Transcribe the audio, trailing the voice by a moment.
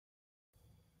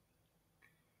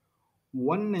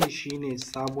Wannan shi ne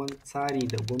sabon tsari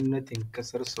da gwamnatin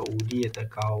ƙasar Saudiya ta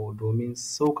kawo domin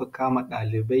sauƙaƙa ma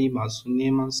ɗalibai masu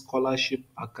neman scholarship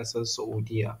a ƙasar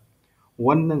Saudiya.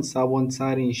 Wannan sabon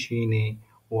tsarin shi ne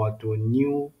wato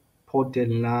new portal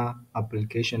na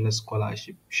application na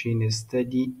scholarship, shi ne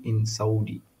study in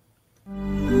Saudi.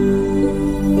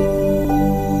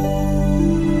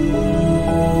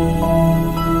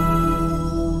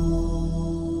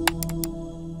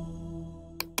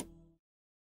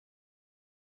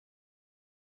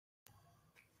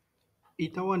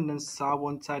 Ita wannan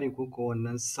sabon tsari ko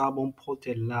wannan sabon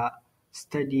portal na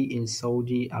study in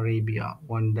Saudi Arabia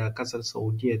wanda ƙasar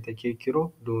Saudiya ta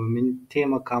ƙirƙiro domin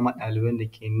taimaka ma ɗaliban da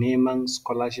ke neman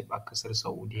scholarship a ƙasar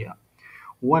Saudiya.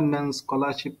 Wannan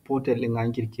scholarship portal ɗin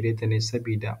an ƙirƙire ta ne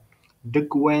sabida duk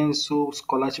waƴansu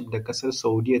scholarship da ƙasar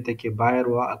Saudiya take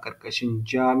bayarwa a ƙarƙashin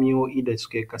jami'o'i da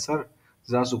suke ƙasar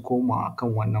za su koma a kan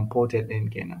wannan portal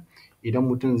ɗin kenan. Idan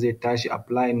mutum zai tashi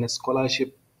applying na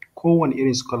scholarship, kowane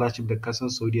irin scholarship da ƙasar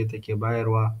Saudiya take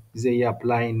bayarwa zai yi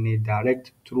applying ne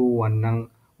direct through wannan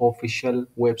official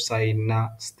website na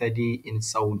study in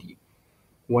Saudi.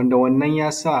 Wanda wannan ya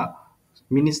sa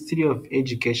Ministry of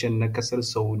Education na ƙasar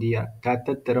Saudiya ta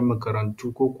tattara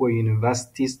makarantu ko kuwa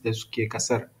universities da suke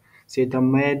ƙasar sai ta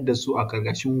mayar da su a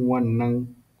ƙarƙashin wannan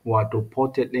wato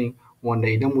portal ɗin, wanda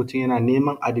idan mutum yana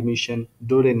neman admission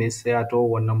dole ne sai ya taho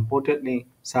wannan portal ɗin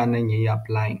sannan ya yi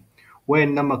applying.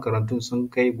 Waƴannan makarantun sun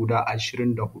kai guda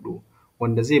 24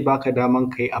 wanda zai baka daman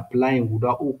ka yi applying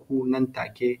guda 3 nan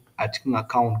take a cikin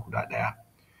account guda ɗaya.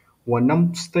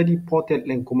 Wannan study portal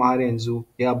ɗin kuma har yanzu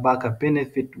ya baka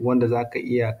benefit wanda za ka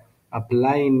iya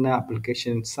applying na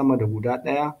application sama da guda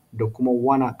ɗaya da kuma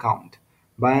one account.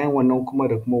 Bayan wannan kuma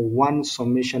da kuma one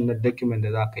submission na document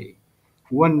da za ka yi.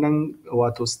 Wannan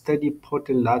wato study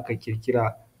portal da aka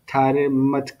ƙirƙira ta yi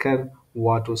matuƙar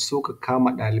wato sauƙaƙa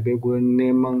ma ɗalibai gurin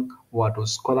neman wato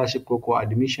scholarship ko kuwa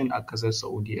admission a ƙasar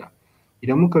Saudiya.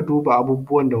 Idan muka duba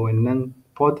abubuwan da wannan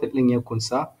portal ɗin ya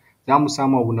ƙunsa, za mu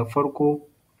samu abu na farko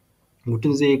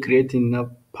mutum zai yi creating na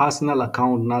personal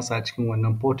account nasa a cikin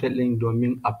wannan portal ɗin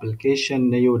domin application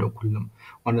na yau da kullum,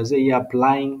 wanda zai iya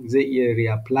applying, zai iya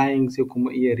reapplying, zai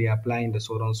kuma iya reapplying da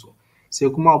sauransu. Sai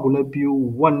kuma abu na biyu,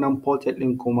 wannan portal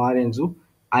ɗin kuma har yanzu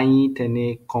an yi ta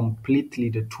ne completely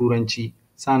da Turanci,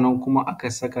 sannan kuma aka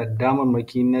saka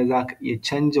damarmaki na za ka iya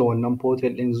canja wannan portal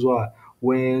ɗin zuwa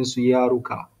waƴansu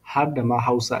yaruka har da ma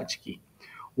Hausa a ciki.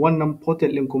 Wannan portal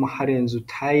ɗin kuma har yanzu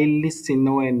ta yi listing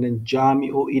na waƴannan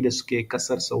jami'o'i da suke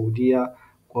ƙasar Saudiya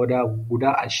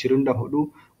guda 24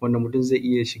 wanda mutum zai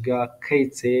iya shiga kai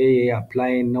tsaye ya yi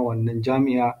applying na wannan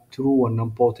jami'a through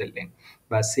wannan portal ɗin,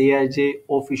 ba sai ya je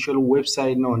official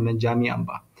website na wannan jami'an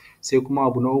ba. Sai kuma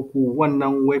abu na uku,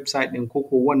 wannan website ɗin ko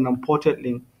kuwa wannan portal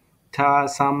ɗin ta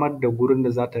samar da gurin da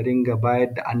za ta ringa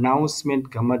bayar da announcement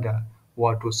game da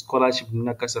wato scholarship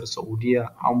na ƙasar Saudiya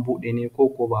an buɗe ne ko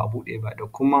kuwa ba a buɗe ba, da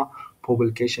kuma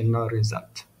publication na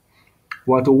result.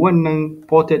 Wato wannan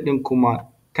portal ɗin kuma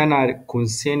tana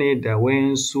ƙunshe ne da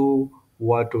waƴansu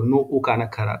wato nau'uka na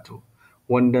karatu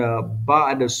wanda ba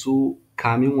a da su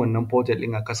kamin wannan portal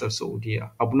ɗin a ƙasar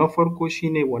Saudiya. Abu na farko shi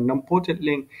ne wannan portal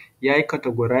ɗin ya yi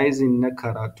categorizing na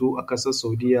karatu a ƙasar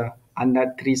Saudiya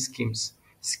under 3 schemes.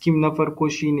 Scheme na farko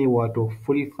shi ne wato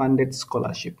fully funded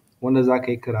scholarship wanda za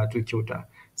ka yi karatu kyauta.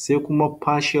 Sai kuma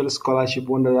partial scholarship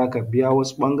wanda za ka biya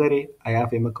wasu ɓangare a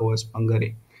yafe maka wasu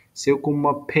ɓangare. Sai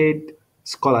kuma paid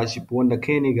scholarship wanda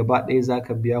kai ne gaba ɗaya za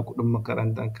ka biya kuɗin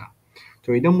makarantanka.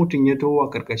 To idan mutum ya taho a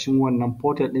ƙarƙashin wannan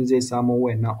portal ɗin zai samo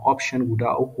waƴannan option guda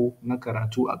 3 na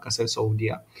karatu a ƙasar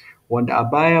Saudiya, wanda a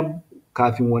baya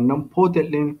kafin wannan portal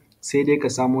ɗin sai dai ka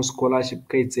samo scholarship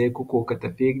kai tsaye ko ko ka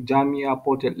tafi jami'a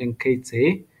portal ɗin kai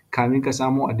tsaye kamin ka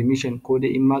samo admission, ko dai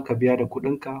in ma ka biya da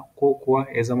kuɗinka ko kuwa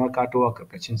ya zama ka taho a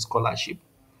ƙarƙashin scholarship.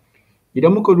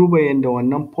 Idan muka duba yanda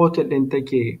wannan portal ɗin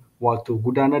take wato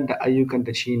gudanar da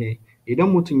ayyukanta shi ne, idan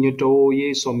mutum ya taho ya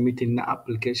yi submitting na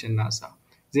application nasa,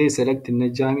 zai yi selecting na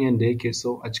jami'an da yake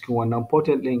so a cikin wannan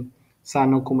portal ɗin,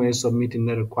 sannan kuma ya yi submitting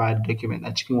na required document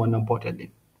a cikin wannan portal ɗin.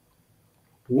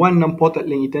 Wannan portal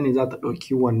ɗin ita ne za ta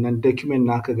ɗauki wannan document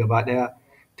naka gaba ɗaya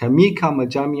ta miƙa ma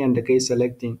jami'an da ka yi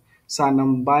selecting,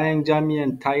 sannan bayan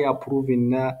jami'an ta yi approving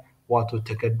na wato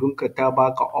takardunka ta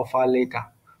ba ka offer letter,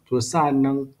 to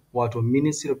sa'annan wato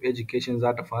Ministry of Education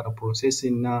za ta fara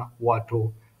processing na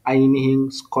wato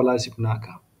ainihin scholarship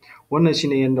naka. Wannan shi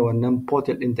ne yanda wannan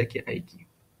portal ɗin take aiki.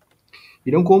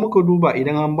 Idan kuma muka duba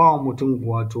idan an ba wa mutum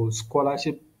wato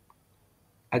scholarship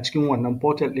a cikin wannan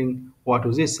portal ɗin,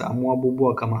 wato zai samu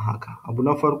abubuwa kamar haka. Abu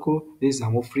na farko, zai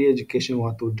samu free education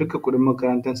wato duka kuɗin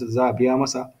makarantarsa za a biya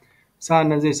masa.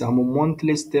 Sa'annan zai samu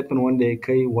monthly stipend wanda ya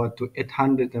kai wato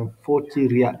 840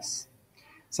 riyals.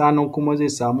 sannan kuma zai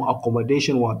samu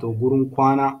accommodation wato gurin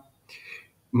kwana,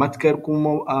 matukar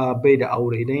kuma bai da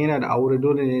aure. Idan yana da aure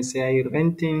dole ne sai ya yi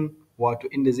renting wato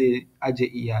inda zai aje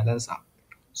iyalansa.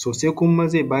 So sai kuma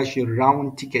zai bashi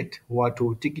round ticket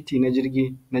wato tikiti na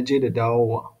jirgi na je da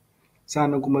dawowa,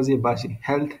 sannan kuma zai bashi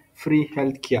free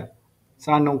health care,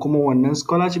 sannan kuma wannan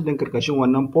scholarship ɗin ƙarƙashin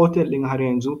wannan portal ɗin har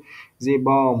yanzu zai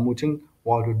ba wa mutum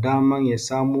wato daman ya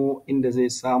samo inda zai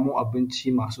samo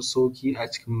abinci masu sauki a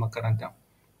cikin makaranta.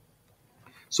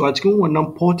 So a cikin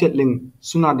wannan portal ɗin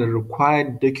suna da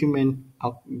required document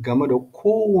game da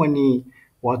kowane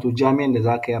wato jami'an da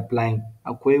za ka yi applying.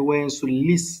 Akwai wayansu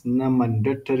list na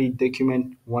mandatory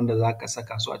document wanda za ka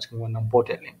saka su a cikin wannan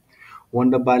portal ɗin,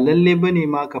 wanda ba lallai ba ne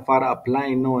ma ka fara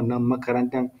applying na wannan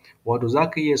makarantan, wato za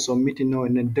ka iya submitting na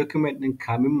wannan document ɗin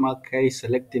kamin ma ka yi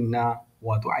selecting na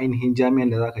wato ainihin jami'an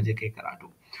da za ka je ka yi karatu.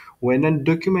 Wannan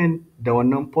document da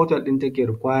wannan portal ɗin take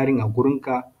requiring a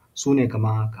gurinka su ne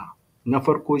kamar haka. Na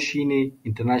farko shine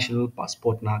international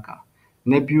passport naka,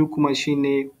 na biyu kuma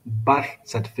shine birth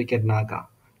certificate naka,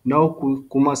 na uku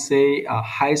kuma sai a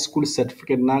high school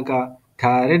certificate naka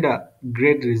tare da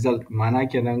grade result, ma'ana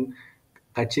kenan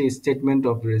ka ce statement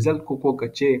of result ko ka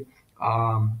ce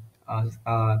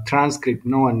transcript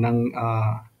na wannan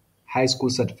high school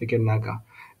certificate naka,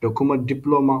 da kuma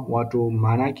diploma wato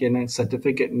ma'ana kenan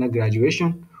certificate na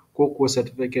graduation ko kuwa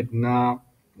certificate na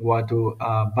wato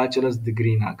bachelor's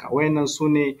degree naka. Wayannan su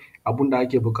ne abun da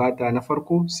ake bukata na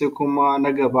farko. Sai kuma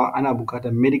na gaba ana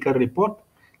bukatar medical report,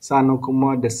 sannan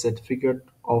kuma da certificate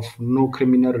of no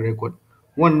criminal record.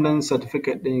 Wannan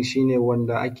certificate ɗin shine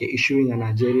wanda ake issuing a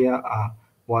Najeriya a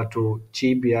wato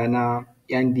cibiya na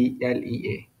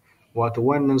NDLEA. Wato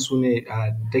wannan su ne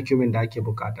document da ake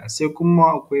bukata. Sai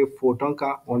kuma akwai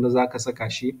fotonka wanda za ka saka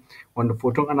shi, wanda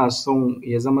foton ana son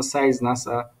ya zama size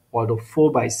nasa wato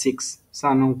 4x6,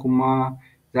 sannan kuma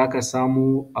za ka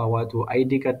samu wato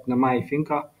ID card na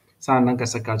mahaifinka, sannan ka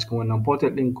saka cikin wannan portal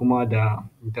ɗin, kuma da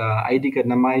ID card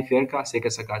na mahaifiyarka sai ka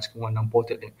saka cikin wannan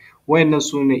portal ɗin. Wayannan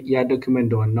su ne iya document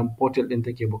da wannan portal ɗin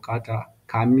take bukata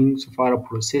kamin su fara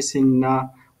processing na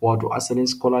wato asalin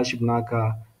scholarship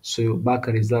naka su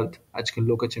baka result a cikin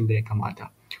lokacin da ya kamata.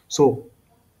 So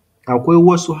akwai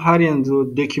wasu har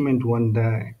yanzu document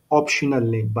wanda optional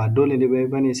ne, ba dole ne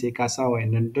ba ne sai ka sa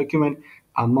wayannan document,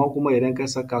 amma kuma idan ka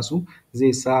saka su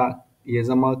zai sa ya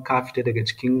zama ka fita daga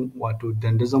cikin wato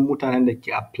dandazon mutanen da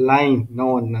ke applying na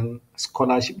wannan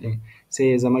scholarship ɗin. Sai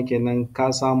ya zama kenan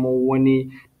ka samo wani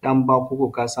ɗan ba ko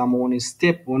ka samo wani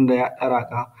step wanda ya ɗara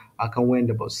ka akan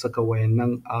wayanda ba su saka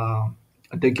wayannan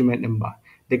document ɗin ba.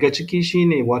 Daga ciki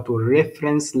shine wato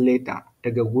reference letter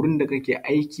daga gurin da kake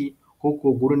aiki ko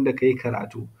ko gurin da ka yi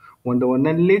karatu, wanda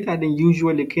wannan letter ɗin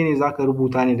usually kai ne za ka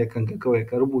rubuta ne da kanka kawai,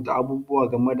 ka rubuta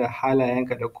abubuwa game da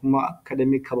halayenka da kuma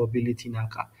academic capability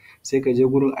naka. Sai ka je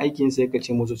gurin aikin sai ka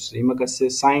ce musu su yi maka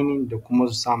signing da kuma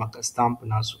su sa maka stamp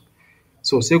nasu.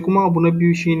 So sai kuma abu na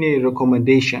biyu shine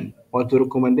recommendation, wato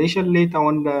recommendation letter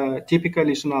wanda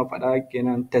typically suna faɗa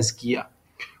kenan taskiya.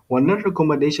 Wannan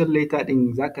recommendation letter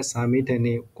ɗin za ka same ta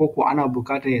ne ko kuwa ana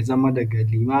buƙatar ya zama daga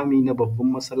limami na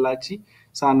babban masallaci,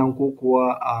 sannan ko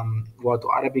kuwa wato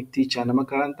Arabic teacher na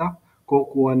makaranta, ko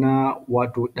kuwa na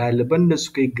wato ɗaliban da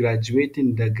suka yi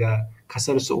graduating daga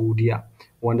kasar Saudiya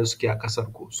wanda suke a kasar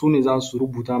ku. Su ne za su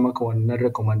rubuta maka wannan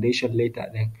recommendation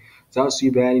letter ɗin. Za su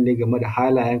yi bayani ne game da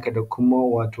halayenka da kuma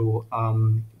wato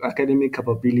academic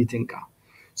capability ka.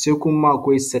 Sai kuma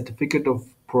akwai certificate of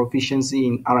proficiency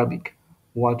in Arabic,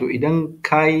 wato idan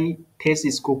ka yi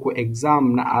thesis ko ko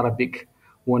exam na Arabic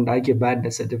wanda ake bayar da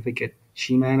certificate,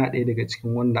 shi ma yana ɗaya daga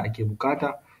cikin wanda ake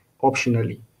bukata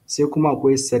optionally. Sai kuma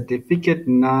akwai certificate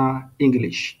na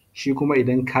English, shi kuma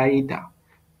idan ka yi ta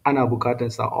ana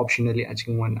bukatar sa optionally a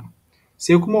cikin wannan.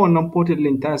 Sai kuma wannan portal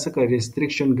ɗin ta saka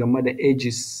restriction game da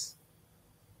ages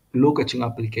lokacin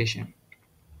application.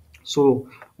 So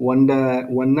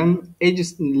wannan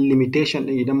ages limitation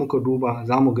ɗin idan muka duba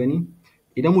za mu gani,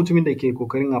 idan mutumin da ke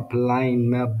kokarin applying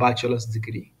na bachelor's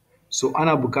degree, so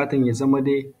ana bukatan ya zama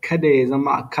dai kada ya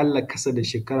zama akalla kasa da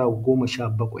shekara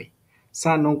 17,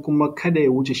 sannan kuma kada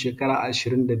ya wuce shekara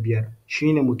 25,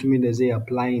 shine mutumin da zai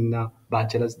applying na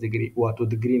bachelor's degree wato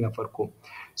degree na farko.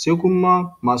 Sai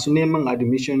kuma masu neman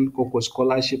admission ko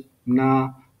scholarship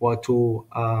na wato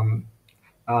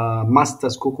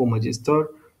masters ko magister,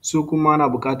 su kuma ana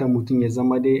bukatar mutum ya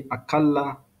zama dai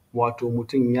akalla wato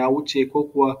mutum ya wuce ko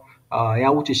kuwa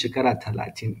ya wuce shekara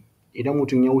 30. Idan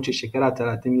mutum ya wuce shekara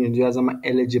 30 yanzu ya zama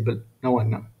eligible na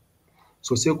wannan.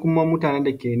 So sai kuma mutanen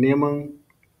da ke neman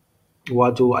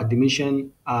wato admission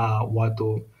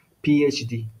wato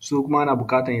PhD, su kuma ana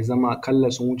bukatar ya zama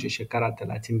akalla sun wuce shekara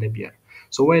 35.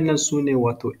 So wayannan su ne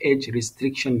wato age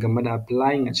restriction game da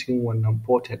applying a cikin wannan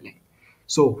portal ɗin.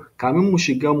 So kamin mu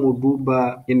shiga mu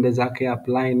duba yadda za ka yi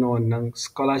applying na wannan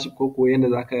scholarship ko kuwa yadda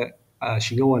za ka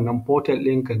shiga wannan portal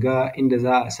ɗin ka ga inda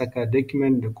za a saka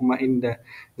document da kuma inda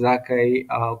za ka yi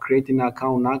creating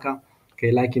account naka, ka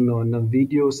yi liking na wannan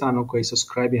video sannan ka yi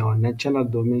subscribing a wannan channel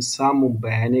domin samun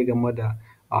bayanai game da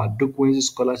duk wani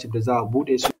scholarship da za a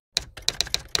buɗe su.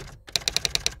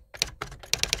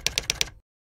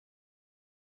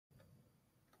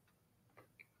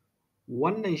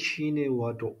 Wannan shi ne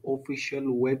wato official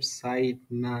website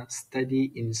na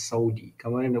Study in Saudi.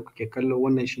 Kamar yadda kuke kallo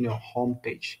wannan shi ne home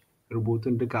page,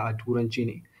 rubutun duka a Turanci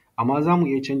ne. Amma za mu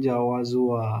iya canjawa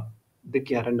zuwa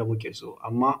duk yaren da muke so,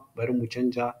 amma bari mu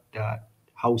canja da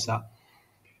Hausa.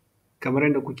 Kamar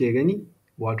yadda kuke gani,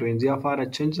 wato yanzu ya fara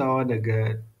canjawa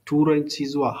daga Turanci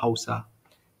zuwa Hausa.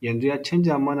 Yanzu ya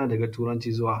canja mana daga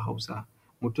Turanci zuwa Hausa.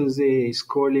 Mutum zai yi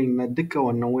scrolling na duka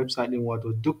wannan website ɗin,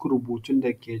 wato duk rubutun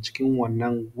da ke cikin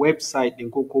wannan website ɗin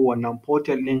ko wannan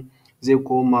portal ɗin zai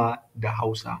koma da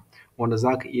Hausa, wanda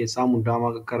za ka iya samun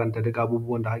dama ka karanta duk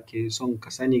abubuwan da ake son ka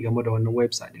sani game da wannan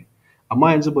website ɗin.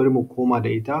 Amma yanzu bari mu koma da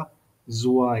ita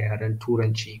zuwa yaren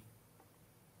Turanci.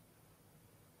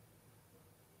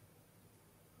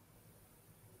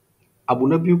 Abu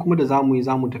na biyu kuma da za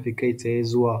mu tafi kai tsaye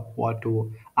zuwa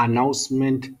wato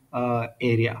announcement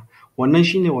area. Wannan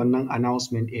shi ne wannan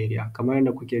announcement area. Kamar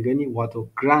yadda kuke gani, wato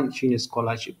grant shi ne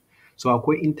scholarship. So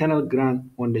akwai internal grant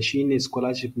wanda shi ne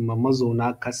scholarship ma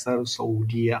mazauna ƙasar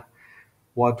Saudiya.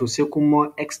 Wato sai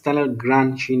kuma external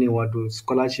grant shi ne wato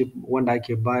scholarship wanda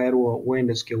ake bayarwa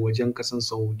wayanda suke wajen ƙasar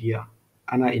Saudiya.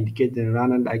 Ana indicating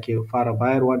ranar da ake fara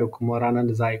bayarwa da kuma ranar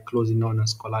da za a yi closing na wannan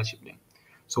scholarship ɗin.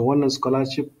 So wannan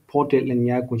scholarship portal ɗin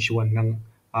ya kunshi wannan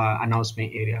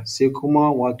announcement area. Sai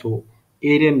kuma wato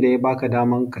area da ya baka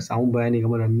daman ka samu bayani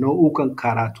game da nau'ukan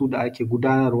karatu da ake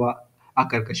gudanarwa a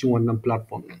ƙarƙashin wannan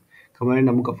platform ɗin. Kamar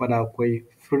yadda muka faɗa akwai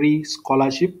free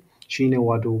scholarship, shi ne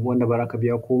wato wanda ba za ka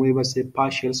biya komai ba, sai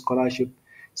partial scholarship,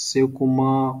 sai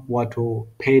kuma wato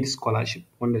paid scholarship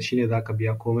wanda shi ne za ka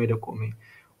biya komai da komai.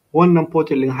 Wannan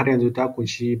portal ɗin har yanzu ta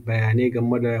kunshi bayanai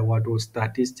game da wato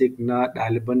statistics na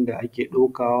ɗaliban da ake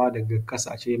ɗaukawa daga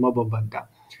ƙasashe mabambanta.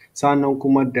 Sannan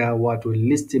kuma da wato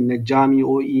listing na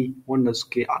jami'o'i wanda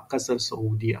suke a ƙasar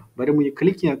Saudiya. Bari mu yi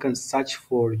clicking akan search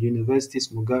for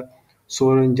universities mu ga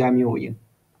sauran jami'o'in.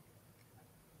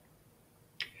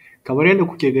 Kamar yadda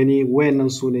kuke gani wayannan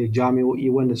su ne jami'o'i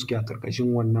wanda suke a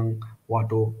ƙarƙashin wannan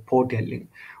wato portal ɗin,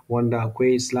 wanda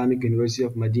akwai Islamic University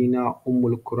of Madina,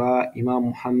 Ummul Qura, Imam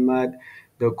Muhammad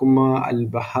da kuma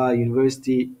Albashi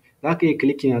University. Za ka iya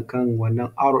clicking akan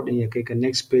wannan arrow ɗin ya kai ka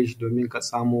next page domin ka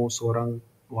samo sauran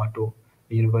wato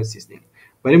universities ɗin.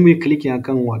 Bari mu yi clicking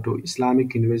akan wato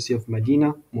Islamic University of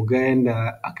Madina mu ga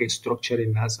yadda aka yi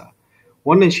structuring nasa.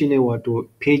 Wannan shi ne wato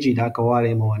page da aka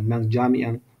ware ma wannan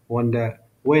jami'an, wanda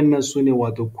wayannan su ne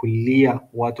wato kulliya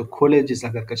wato colleges a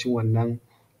ƙarƙashin wannan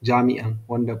jami'an,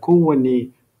 wanda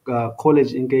kowane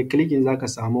college in kai clicking za ka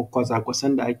samu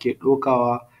kwasa-kwasan da ake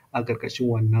ɗaukawa a ƙarƙashin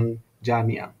wannan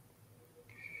jami'a.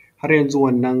 Har yanzu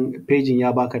wannan pejin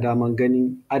ya baka daman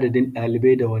ganin adadin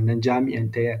ɗalibai da wannan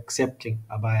jami'an ta yi accepting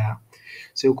a baya.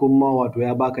 Sai kuma wato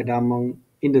ya baka daman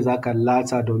inda za ka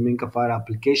latsa domin ka fara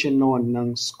application na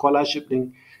wannan scholarship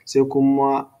ɗin, sai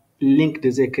kuma link da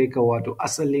zai kai ka wato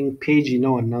asalin peji na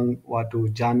wannan wato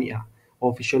jami'a,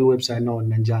 official website na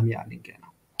wannan jami'a ɗin kenan.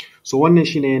 So wannan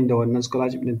shi ne yadda wannan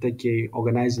scholarship ɗin take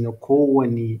organizing na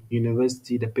kowane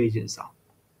university da pejinsa.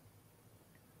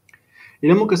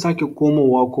 Idan muka sake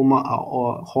komowa kuma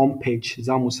a home page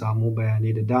za mu samu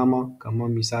bayanai da dama, kamar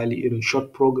misali irin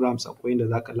short programs, akwai inda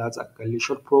za ka latsa ka kalli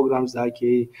short programs da ake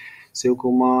yi, sai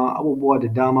kuma abubuwa da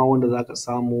dama wanda za ka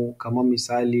samu kamar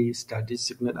misali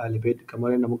statistics na ɗalibai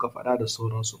kamar yadda muka faɗa da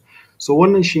sauransu. So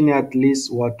wannan shi ne at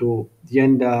least wato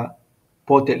yanda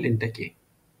portal ɗin take.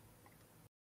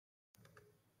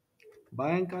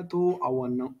 Bayan ka taho a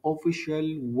wannan official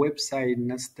website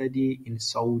na Study in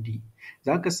Saudi,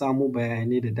 za ka samu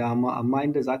bayanai da dama, amma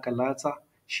inda za ka latsa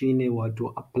shi ne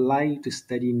wato apply to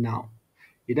study now.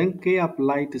 Idan ka yi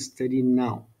apply to study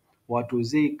now, wato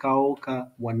zai kawo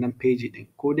ka wannan page ɗin,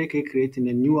 ko dai ka yi creating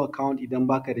a new account idan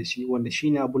baka da shi, wanda shi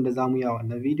ne abin da za mu yi a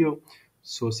wannan video.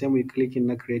 So sai mu yi clicking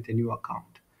na create a new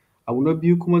account. Abu na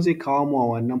biyu kuma zai kawo mu a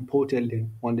wannan portal ɗin,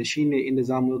 wanda shi ne inda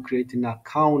za mu yi creating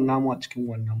account namu a cikin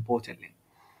wannan portal ɗin.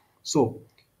 So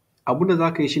abin da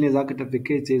za ka yi shi ne za ka tafi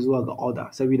kai tsaye zuwa ga order,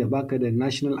 saboda baka da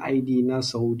national ID na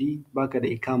Saudi, baka da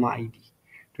ikama ID.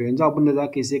 To yanzu abin da za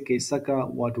ka yi sai ka saka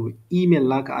wato email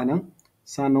naka a nan,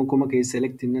 sannan kuma ka yi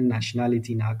selecting na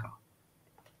nationality naka.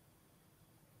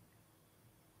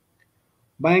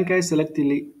 Bayan ka yi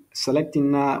selecting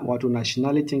selecting na wato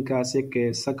nationality ka sai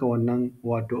ka saka wannan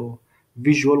wato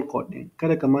visual code ɗin.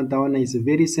 Kada ka manta wannan is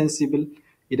very sensible,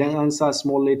 idan an sa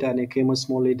small letter ne kai ma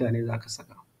small letter ne za ka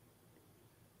saka.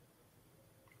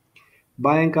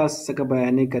 Bayan ka saka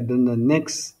bayanai ka danna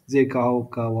next, zai kawo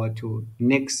ka wato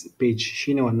next page,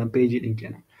 shine wannan page ɗin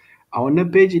kenan. A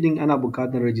wannan page ɗin ana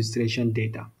buƙatar registration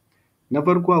data. Na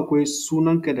farko akwai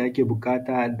sunanka da ake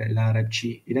buƙata da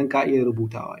Larabci idan ka iya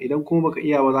rubutawa, idan kuma baka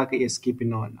iya ba za ka iya skipping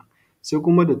na wannan. Sai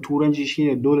kuma da Turanci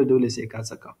shine dole sai ka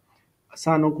saka.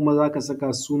 Sannan kuma za ka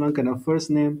saka sunanka na first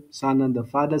name, sannan da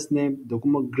father's name, da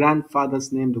kuma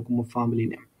grandfather's name, da kuma family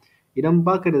name. Idan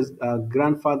baka da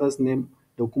grandfather's name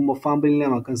da kuma family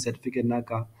name akan certificate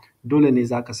naka, dole ne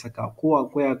za ka saka, ko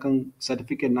akwai akan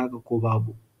certificate naka ko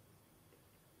babu.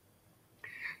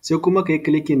 Sai kuma ka yi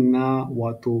clicking na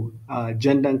wato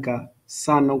gender ka,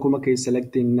 sannan kuma ka yi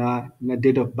selecting na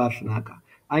date of birth naka.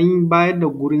 An bayar da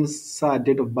gurin sa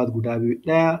date of birth guda biyu,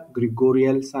 ɗaya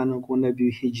Gregorial sannan kuma na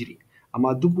biyu Hijri.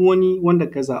 Amma duk wani wanda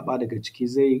ka zaɓa daga ciki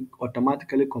zai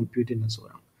automatically computing na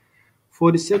sauran.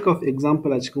 For the sake of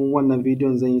example a cikin wannan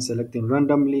bidiyon zan yi selecting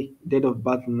randomly date of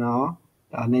birth nawa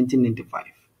 1995.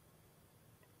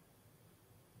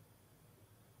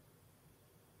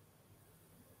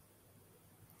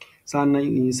 Sannan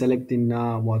in yi selecting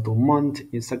na wato month,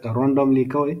 in saka randomly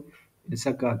kawai, in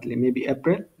saka maybe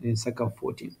April, in saka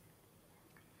 14.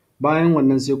 Bayan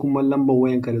wannan sai kuma lambar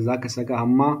wayanka da za ka saka,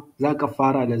 amma za ka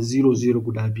fara da 00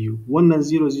 guda biyu. Wannan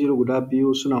 00 guda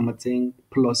biyu suna matsayin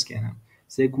plus kenan.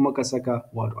 Sai kuma ka saka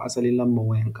wato asalin lambar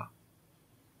wayanka.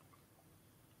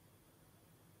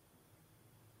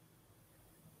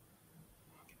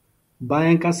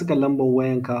 Bayan ka saka lambar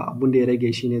wayanka, abin da ya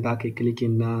rage shine za ka yi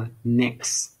clicking na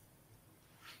next.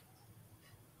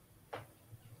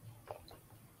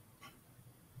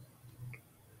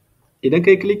 Idan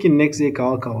ka yi clicking next zai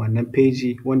kawo ka wannan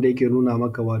page wanda yake nuna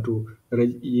maka wato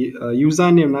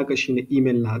username naka shine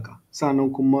email naka,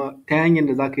 sannan kuma ta hanyar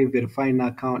da za ka yi verify na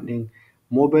account ɗin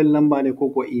mobile number ne ko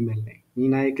kuwa email ne. Ni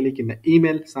na yi clicking na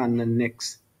email sannan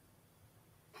next.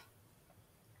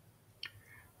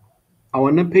 A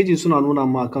wannan page suna nuna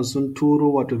ma kan sun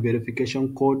turo wato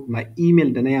verification code ma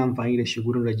email da na yi amfani da shi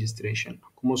gurin registration,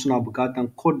 kuma suna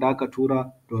buƙatan code da aka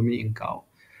tura domin in kawo.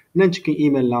 Nan cikin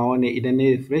email nawa ne idan na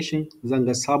yi refreshing zan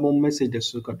ga sabon message da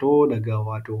suka taho daga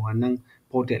wato wannan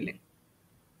portal ɗin.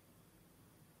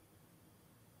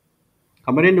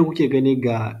 Kamar yadda kuke gani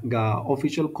ga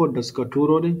official code da suka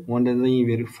turo ɗin wanda zan yi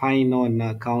verify na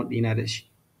wannan account ɗina da shi.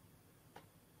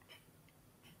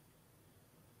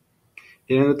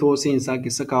 Idan na taho sai in sake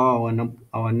sakawa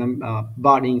a wannan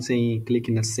bar ɗin sai in yi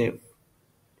clicking na save.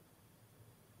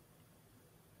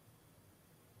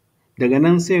 Daga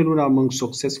nan sai ya nuna min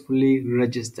successfully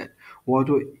registered,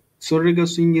 wato sun riga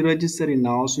sun yi registering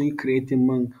nawa, sun yi creating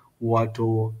min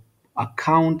wato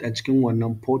account a cikin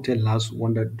wannan portal nasu,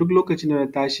 wanda duk lokacin da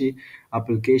na tashi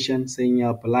application sai in yi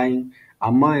applying.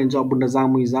 Amma yanzu abin da za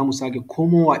mu yi, za mu sake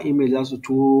komowa email za su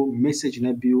turo message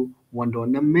na biyu, wanda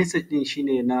wannan message ɗin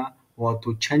shine na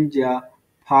wato canja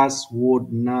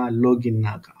password na login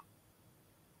naka.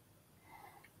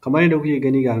 Kamar yadda kuke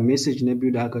gani ga message na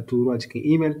biyu da aka turo a cikin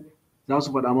email, za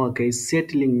su faɗa maka kai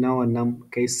settling na wannan,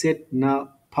 kai set na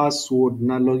password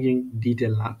na login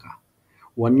detail naka.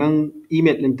 Wannan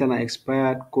email ɗin tana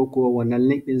expired ko kuwa wannan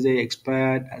link ɗin zai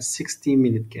expired a 60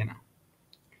 minutes kenan.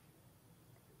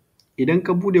 Idan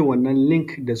ka buɗe wannan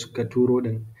link da suka turo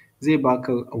ɗin zai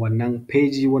baka wannan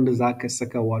page wanda za ka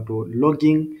saka wato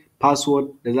login password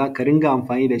da za ka ringa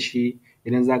amfani da shi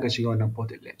idan za ka shiga wannan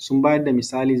portal ɗin. Sun bayar da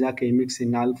misali za ka yi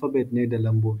mixing na alphabet ne da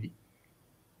lambobi.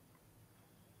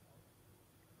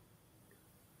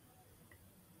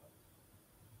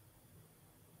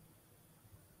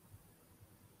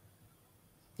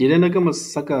 Idan na gama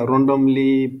saka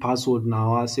randomly password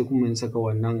nawa sai kuma in saka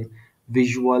wannan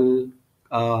visual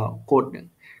code ɗin.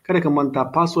 Kada ka manta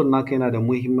password naka yana da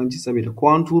muhimmanci saboda ko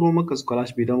an turo maka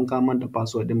scholarship idan ka manta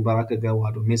password ɗin ba za ka ga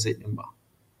wato message ɗin ba.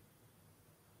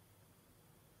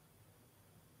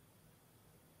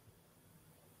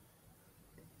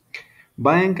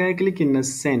 Bayan ka yi clicking na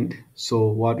send, so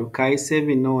wato ka yi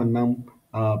saving na wannan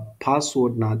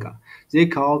password naka, zai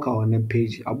kawo ka wannan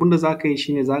page. Abinda za ka yi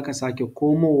shine za ka sake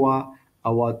komowa a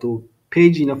wato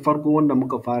page na farko wanda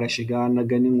muka fara shiga na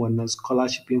ganin wannan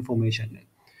scholarship information ɗin.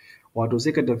 Wato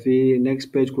sai ka tafi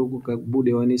next page ko ka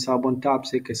buɗe wani sabon tab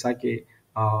sai ka sake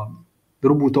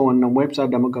rubuta wannan website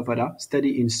da muka faɗa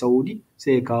study in Saudi,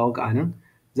 sai ya kawo ka anan.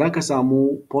 Za ka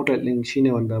samu portal ɗin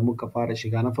shine wanda muka fara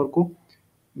shiga na farko.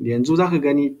 Yanzu za ka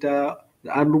gani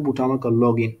an rubuta maka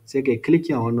login, sai ka yi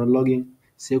clicking a wannan login,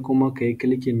 sai kuma ka yi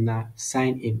clicking na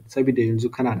sign in saboda yanzu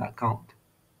kana da account.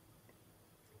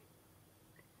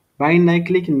 Bayan na yi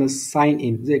clicking na sign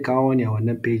in zai kawo ni a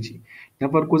wannan page. Na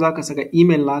farko za ka saka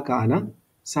email naka a nan,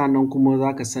 sannan kuma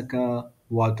za ka saka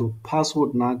wato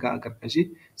password naka a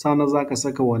ƙarƙashi, sannan za ka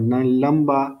saka wannan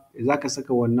lamba, za ka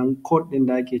saka wannan code ɗin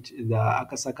da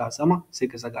aka saka sama sai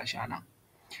ka saka shi a nan.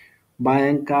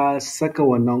 Bayan ka saka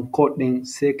wannan code ɗin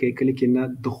sai ka yi clicking na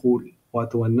dukhul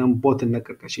wato wannan button na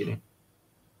ƙarƙashi ɗin.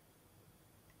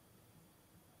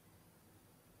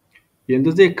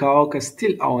 Yanzu zai kawo ka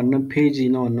still a wannan page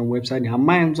na wannan website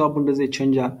amma yanzu abin da zai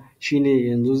canja shine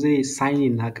yanzu zai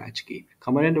signing naka a ciki.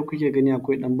 Kamar yadda kuke gani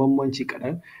akwai ɗan bambanci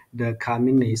kaɗan da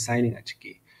kamin na yi signing a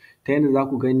ciki. Ta yadda za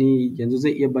ku gani yanzu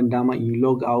zai iya ban dama in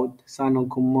log out, sannan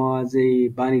kuma zai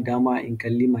bani dama in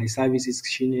kalli my services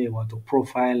shine wato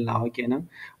profile nawa kenan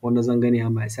wanda zan gani a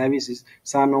my services,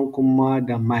 sannan kuma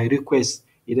da my request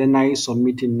idan na yi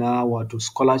submitting na wato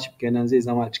scholarship kenan zai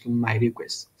zama cikin my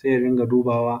request, sai ya ringa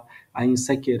dubawa an yi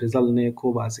sake result ne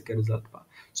ko ba a sake result ba.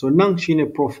 So nan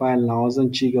shine profile nawa,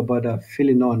 zan ci gaba da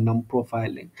filling na wannan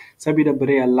profile ɗin. Sabida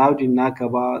bare allowing naka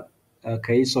ba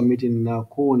ka yi submitting na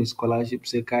kowane scholarship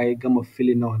sai ka yi gama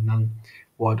filling na wannan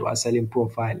wato asalin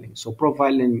profile ɗin. So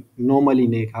profile ɗin normally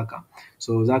ne haka.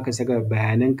 So za ka saka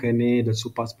bayananka ne da su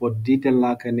passport detail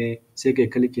naka ne sai ka yi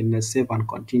clicking na save and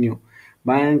continue.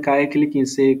 Bayan ka yi clicking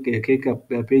sai ya kai ka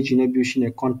page na biyu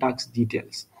shine contact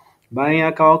details. Bayan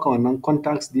ya kawo ka wannan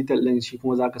contact detail ɗin shi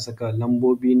kuma za ka saka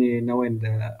lambobi ne na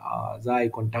wanda za a yi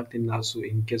contacting nasu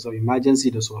in case of emergency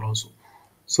da sauransu.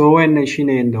 So wannan shine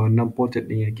yanda wannan portal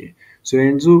ɗin yake. So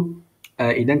yanzu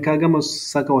idan ka gama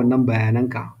saka wannan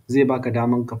bayananka zai baka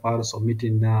daman ka fara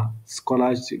submitting na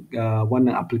scholarship,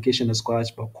 wannan application na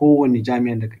scholarship a kowane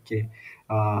jami'an da kake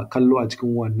kallo a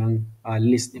cikin wannan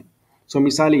list ɗin. So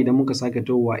misali idan muka sake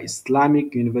towa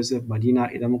Islamic University of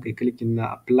Madina, idan muka yi clicking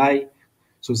na apply,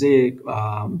 so zai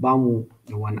ba mu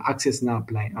wani access na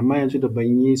apply. Amma yanzu da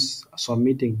ban yi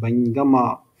submitting, ban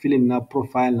gama filling na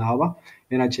profile nawa ba,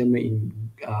 yana ce min in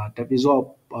tafi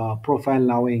zuwa profile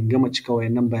nawa in gama cika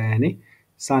wayannan bayanai,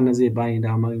 sannan zai bani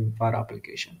dama in fara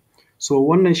application. So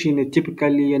wannan shine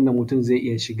typically yanda mutum zai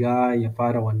iya shiga ya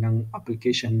fara wannan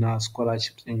application na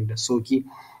scholarship ɗin da sauki.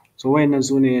 So wayannan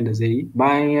su ne yanda zai yi.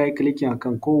 Bayan ya yi clicking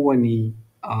akan kowane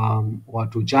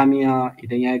wato jami'a,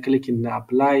 idan ya yi clicking na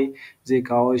apply zai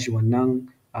kawo shi wannan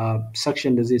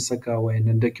section da zai saka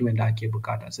wayannan document da ake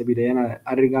buƙata, saboda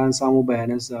an riga an samo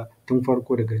bayanansa tun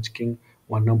farko daga cikin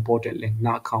wannan portal ɗin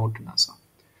na account nasa.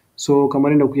 So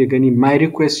kamar yadda kuke gani my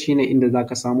request shine inda za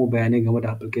ka samo bayanai game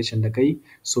da application da ka yi.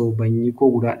 So ban yi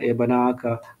ko guda ɗaya ba, na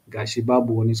haka gashi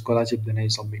babu wani scholarship da na yi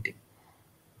submitting.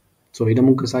 So idan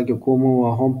muka sake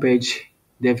komowa home page,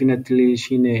 definitely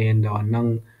shine yanda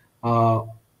wannan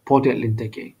portal ɗin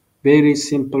take. Very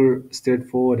simple,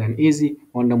 straightforward and easy,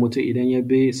 wanda mutum idan ya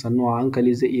bi sannu a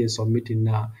hankali zai iya submitting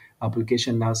na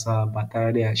application nasa ba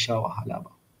tare da ya sha wahala ba.